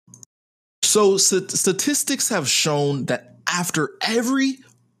So statistics have shown that after every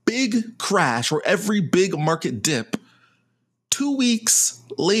big crash or every big market dip, 2 weeks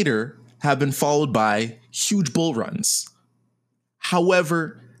later have been followed by huge bull runs.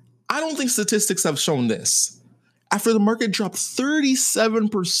 However, I don't think statistics have shown this. After the market dropped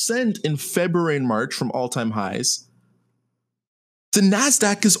 37% in February and March from all-time highs, the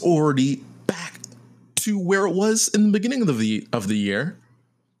NASDAQ is already back to where it was in the beginning of the year.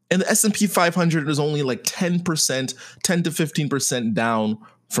 And the S&P 500 is only like 10%, 10 to 15% down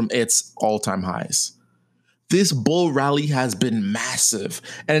from its all-time highs. This bull rally has been massive,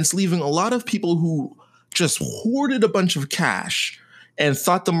 and it's leaving a lot of people who just hoarded a bunch of cash and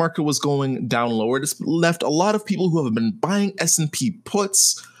thought the market was going down lower. It's left a lot of people who have been buying S&P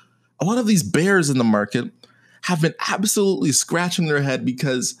puts. A lot of these bears in the market have been absolutely scratching their head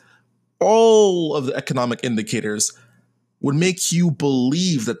because all of the economic indicators would make you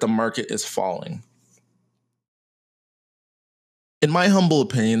believe that the market is falling. In my humble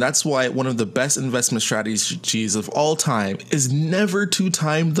opinion, that's why one of the best investment strategies of all time is never to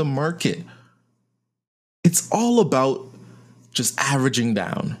time the market. It's all about just averaging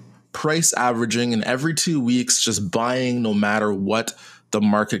down, price averaging, and every 2 weeks just buying no matter what the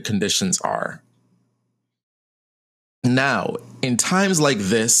market conditions are. Now, in times like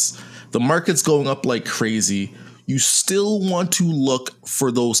this, the market's going up like crazy. You still want to look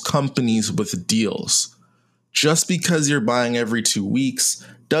for those companies with deals. Just because you're buying every 2 weeks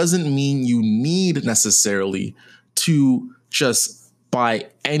doesn't mean you need necessarily to just buy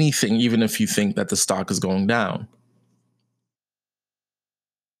anything, even if you think that the stock is going down.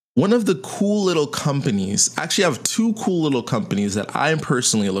 One of the cool little companies, actually I have two cool little companies that I'm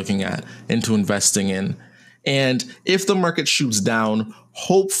personally looking at into investing in. And if the market shoots down,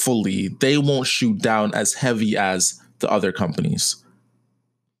 hopefully they won't shoot down as heavy as the other companies.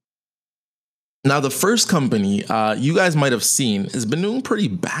 Now, the first company you guys might have seen has been doing pretty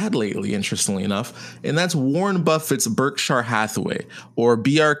bad lately, interestingly enough, and that's Warren Buffett's Berkshire Hathaway, or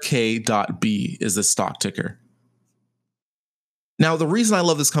BRK.B is the stock ticker. Now, the reason I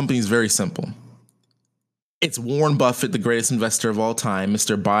love this company is very simple. It's Warren Buffett, the greatest investor of all time,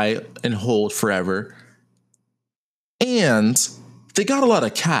 Mr. Buy and Hold Forever. And they got a lot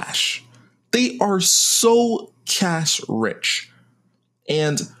of cash. They are so cash rich.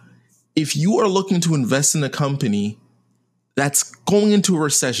 And if you are looking to invest in a company that's going into a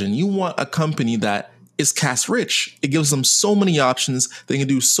recession, you want a company that is cash rich. It gives them so many options. They can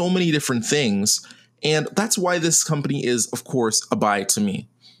do so many different things. And that's why this company is, of course, a buy to me.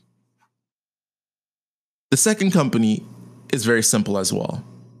 The second company is very simple as well.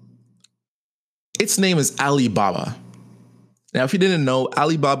 Its name is Alibaba. Now, if you didn't know,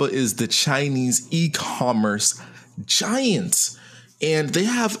 Alibaba is the Chinese e-commerce giant. And they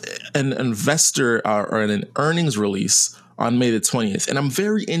have an investor or an earnings release on May the 20th. And I'm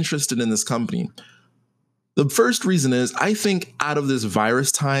very interested in this company. The first reason is I think out of this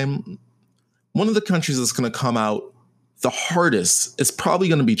virus time, one of the countries that's going to come out the hardest is probably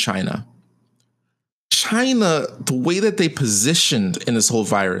going to be China. China, the way that they positioned in this whole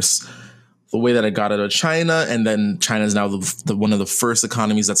virus, the way that it got out of China, and then China is now one of the first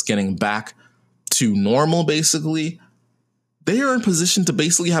economies that's getting back to normal, basically. They are in position to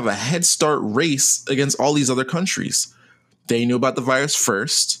basically have a head start race against all these other countries. They knew about the virus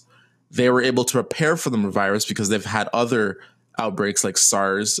first. They were able to prepare for the virus because they've had other outbreaks like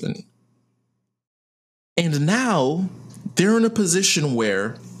SARS. And now they're in a position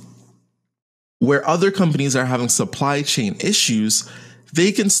where other companies are having supply chain issues,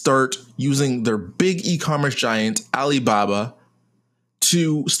 they can start using their big e-commerce giant, Alibaba,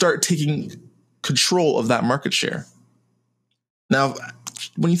 to start taking control of that market share. Now,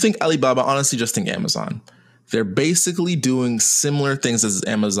 when you think Alibaba, honestly, just think Amazon. They're basically doing similar things as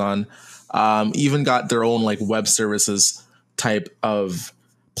Amazon, even got their own like web services type of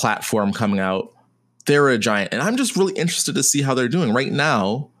platform coming out. They're a giant. And I'm just really interested to see how they're doing. Right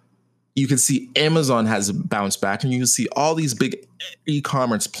now, you can see Amazon has bounced back, and you can see all these big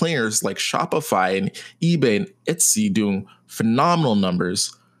e-commerce players like Shopify and eBay and Etsy doing phenomenal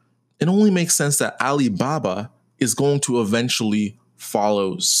numbers. It only makes sense that Alibaba is going to eventually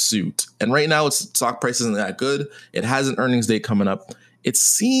follow suit. And right now, its stock price isn't that good. It has an earnings date coming up. It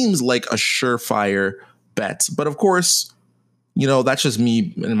seems like a surefire bet. But of course, you know, that's just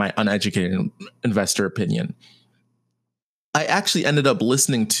me and my uneducated investor opinion. I actually ended up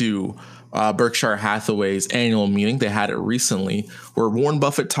listening to Berkshire Hathaway's annual meeting. They had it recently where Warren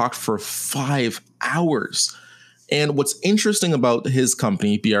Buffett talked for 5 hours. And what's interesting about his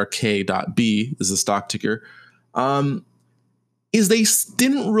company, BRK.B is the stock ticker, is they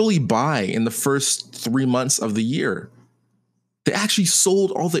didn't really buy in the first 3 months of the year. They actually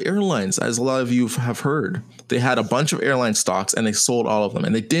sold all the airlines, as a lot of you have heard. They had a bunch of airline stocks and they sold all of them,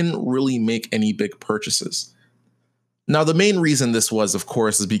 and they didn't really make any big purchases. Now, the main reason this was, of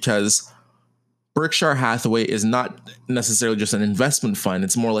course, is because Berkshire Hathaway is not necessarily just an investment fund.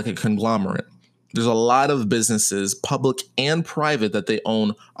 It's more like a conglomerate. There's a lot of businesses, public and private, that they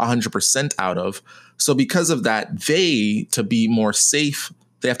own 100% out of. So because of that, they have to be more safe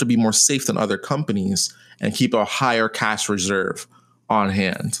than other companies and keep a higher cash reserve on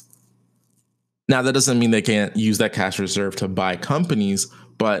hand. Now, that doesn't mean they can't use that cash reserve to buy companies,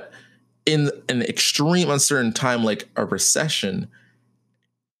 but in an extreme uncertain time like a recession,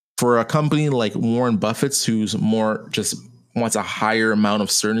 for a company like Warren Buffett's, who's more just wants a higher amount of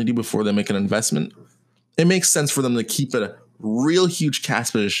certainty before they make an investment, it makes sense for them to keep a real huge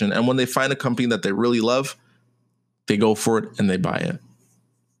cash position. And when they find a company that they really love, they go for it and they buy it.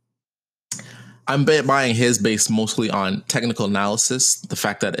 I'm buying his based mostly on technical analysis, the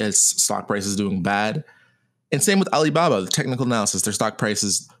fact that its stock price is doing bad. And same with Alibaba, the technical analysis, their stock price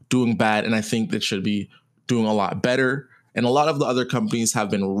is doing bad, and I think it should be doing a lot better. And a lot of the other companies have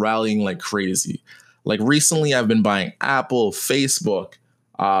been rallying like crazy. Like recently, I've been buying Apple, Facebook,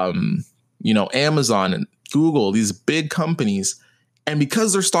 Amazon and Google, these big companies. And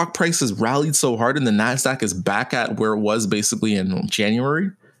because their stock prices rallied so hard and the NASDAQ is back at where it was basically in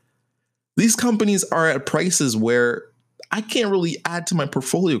January, these companies are at prices where I can't really add to my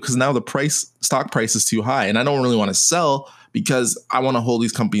portfolio because now the stock price is too high. And I don't really want to sell because I want to hold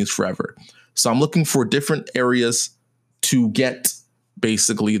these companies forever. So I'm looking for different areas to get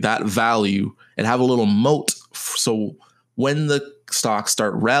basically that value and have a little moat. So when the stocks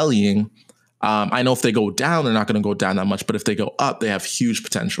start rallying, I know if they go down, they're not going to go down that much. But if they go up, they have huge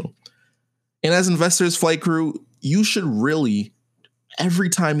potential. And as investors, Flight Crew, you should really, every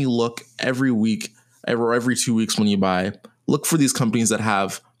time you look, every week, every 2 weeks when you buy, look for these companies that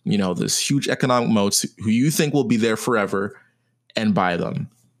have, this huge economic moats who you think will be there forever and buy them.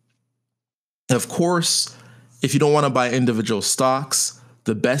 Of course, if you don't want to buy individual stocks,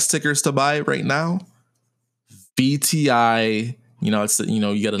 the best tickers to buy right now, BTI,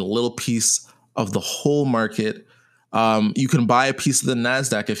 you get a little piece of the whole market. You can buy a piece of the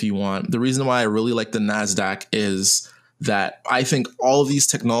NASDAQ if you want. The reason why I really like the NASDAQ is that I think all of these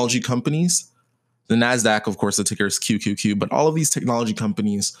technology companies, the NASDAQ, of course, the ticker is QQQ, but all of these technology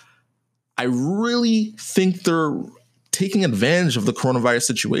companies, I really think they're taking advantage of the coronavirus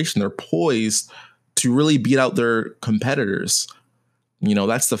situation. They're poised to really beat out their competitors.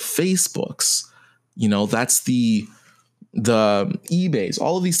 That's the Facebooks, that's the eBays.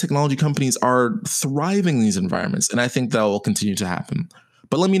 All of these technology companies are thriving in these environments, and I think that will continue to happen.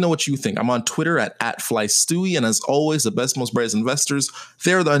 But let me know what you think. I'm on Twitter at @FlyStewie, and as always, the best, most brightest investors,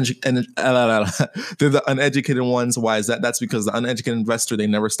 they're the uneducated ones. Why is that? That's because the uneducated investor, they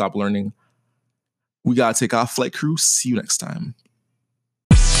never stop learning. We gotta take off, Flight Crew. See you next time.